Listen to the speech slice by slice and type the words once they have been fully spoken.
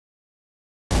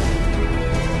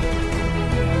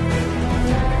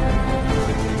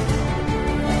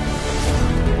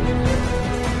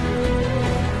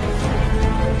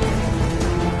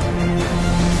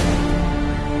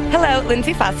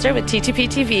Lindsay Foster with T2P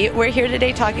TV. We're here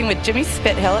today talking with James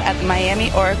Spithill at the Miami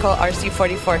Oracle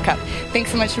RC44 Cup.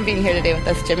 Thanks so much for being here today with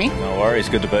us, Jimmy. No worries,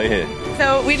 good to be here.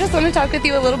 So we just want to talk with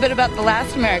you a little bit about the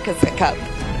last America's Cup.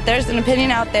 There's an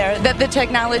opinion out there that the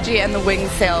technology and the wing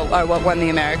sail are what won the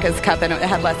America's Cup, and it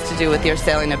had less to do with your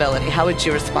sailing ability. How would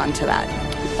you respond to that?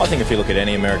 I think if you look at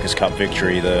any America's Cup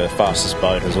victory, the fastest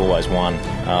boat has always won.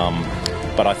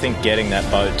 But I think getting that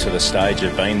boat to the stage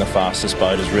of being the fastest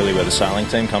boat is really where the sailing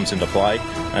team comes into play,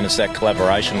 and it's that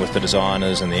collaboration with the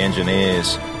designers and the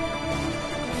engineers.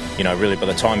 You know, really by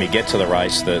the time you get to the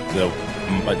race, the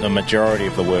majority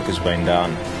of the work has been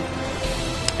done.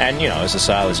 And, you know, as a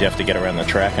sailors, you have to get around the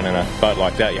track, and in a boat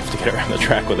like that, you have to get around the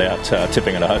track without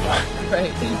tipping it over.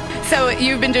 Right. So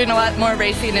you've been doing a lot more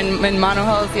racing in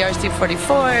monohulls, the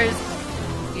RC44s.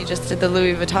 You just did the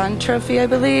Louis Vuitton trophy, I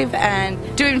believe, and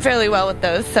doing fairly well with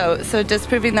those, so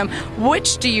disproving them.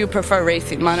 Which do you prefer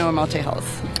racing, mono or multi-hulls?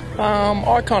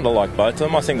 I kind of like both of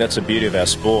them. I think that's the beauty of our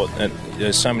sport.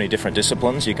 There's so many different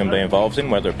disciplines you can be involved in,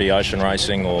 whether it be ocean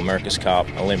racing or America's Cup,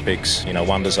 Olympics, you know,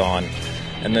 one design.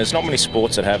 And there's not many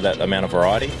sports that have that amount of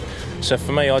variety. So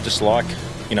for me, I just like,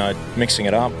 you know, mixing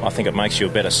it up. I think it makes you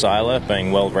a better sailor,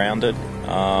 being well-rounded.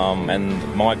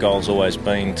 And my goal's always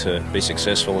been to be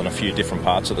successful in a few different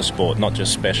parts of the sport, not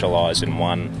just specialise in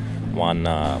one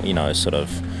you know, sort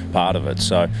of part of it.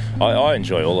 So I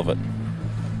enjoy all of it.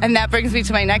 And that brings me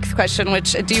to my next question,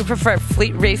 which do you prefer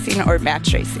fleet racing or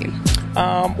match racing?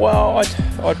 Well,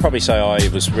 I'd probably say I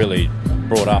was really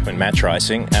brought up in match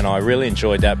racing, and I really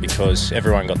enjoyed that because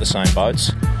everyone got the same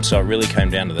boats. So it really came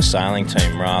down to the sailing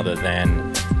team rather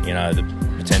than, you know,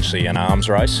 potentially an arms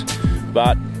race.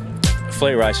 But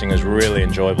fleet racing is really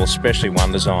enjoyable, especially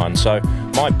one design. So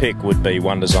my pick would be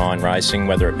one design racing,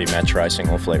 whether it be match racing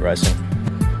or fleet racing.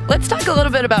 Let's talk a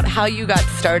little bit about how you got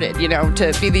started. You know,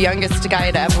 to be the youngest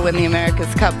guy to ever win the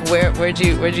America's Cup. Where'd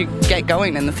you get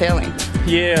going in the sailing?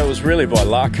 Yeah, it was really by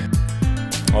luck.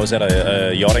 I was at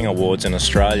a yachting awards in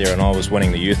Australia, and I was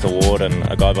winning the youth award, and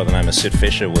a guy by the name of Sid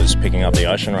Fisher was picking up the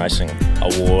ocean racing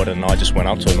award, and I just went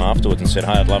up to him afterwards and said,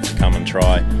 hey, I'd love to come and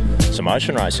try some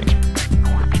ocean racing.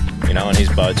 You know, and his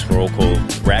boats were all called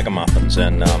ragamuffins,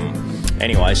 and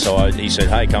anyway, so he said,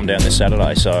 hey, come down this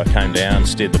Saturday. So I came down,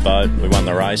 steered the boat, we won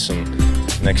the race, and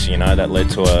next thing you know, that led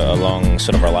to a long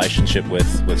sort of relationship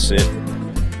with Sid.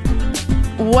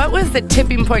 What was the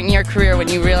tipping point in your career when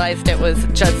you realized it was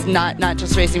just not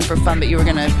just racing for fun, but you were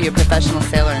going to be a professional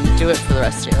sailor and do it for the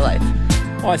rest of your life?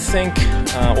 I think,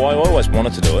 well, I always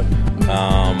wanted to do it,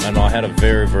 and I had a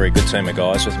very, very good team of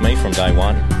guys with me from day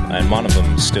one, and one of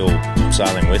them still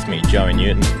sailing with me, Joey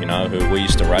Newton, you know, who we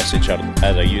used to race each other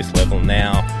at a youth level.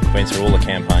 Now, been through all the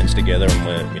campaigns together, and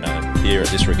we're, you know, here at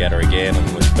this regatta again,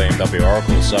 and with BMW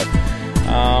Oracle. So,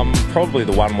 probably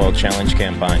the One World Challenge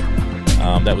campaign.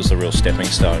 That was the real stepping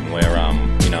stone where,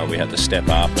 you know, we had to step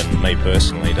up, and me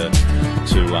personally to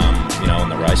you know, in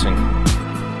the racing.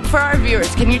 For our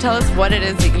viewers, can you tell us what it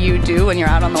is that you do when you're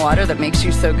out on the water that makes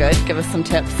you so good? Give us some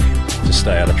tips. Just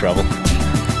stay out of trouble.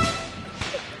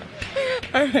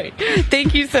 All right.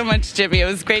 Thank you so much, Jimmy. It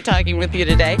was great talking with you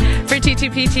today. For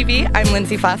T2P TV, I'm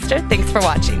Lindsay Foster. Thanks for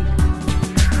watching.